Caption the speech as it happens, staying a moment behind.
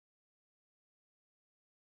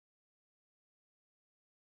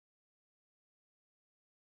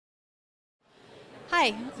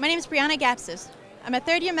Hi, my name is Briana Gapsis. I'm a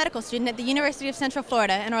third-year medical student at the University of Central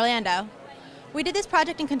Florida in Orlando. We did this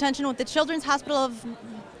project in conjunction with the Children's Hospital of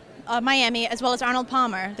Miami as well as Arnold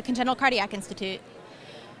Palmer, the Congenital Cardiac Institute.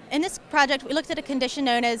 In this project, we looked at a condition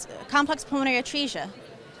known as complex pulmonary atresia.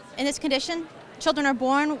 In this condition, children are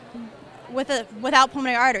born without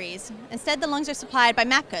pulmonary arteries. Instead, the lungs are supplied by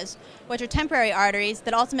MAPKAs, which are temporary arteries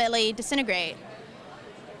that ultimately disintegrate.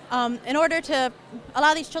 In order to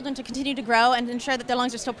allow these children to continue to grow and ensure that their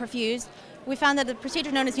lungs are still perfused, we found that the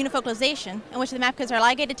procedure known as unifocalization, in which the MAPKAs are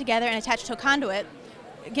ligated together and attached to a conduit,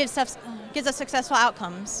 gives us successful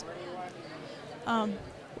outcomes.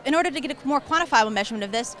 In order to get a more quantifiable measurement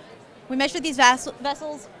of this, we measured these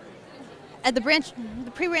vessels at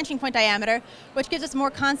the pre-branching point diameter, which gives us a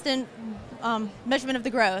more constant measurement of the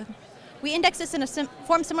growth. We index this in a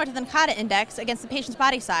form similar to the Nykanen index against the patient's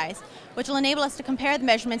body size, which will enable us to compare the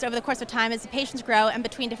measurements over the course of time as the patients grow and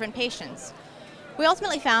between different patients. We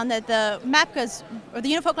ultimately found that the MAPKAs, or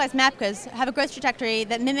the unifocalized MAPKAs, have a growth trajectory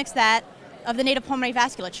that mimics that of the native pulmonary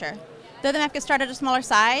vasculature. Though the MAPKAs start at a smaller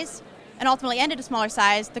size and ultimately end at a smaller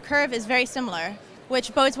size, the curve is very similar,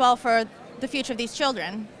 which bodes well for the future of these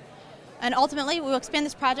children. And ultimately, we will expand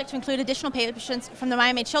this project to include additional patients from the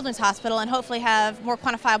Miami Children's Hospital and hopefully have more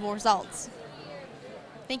quantifiable results.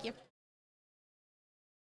 Thank you.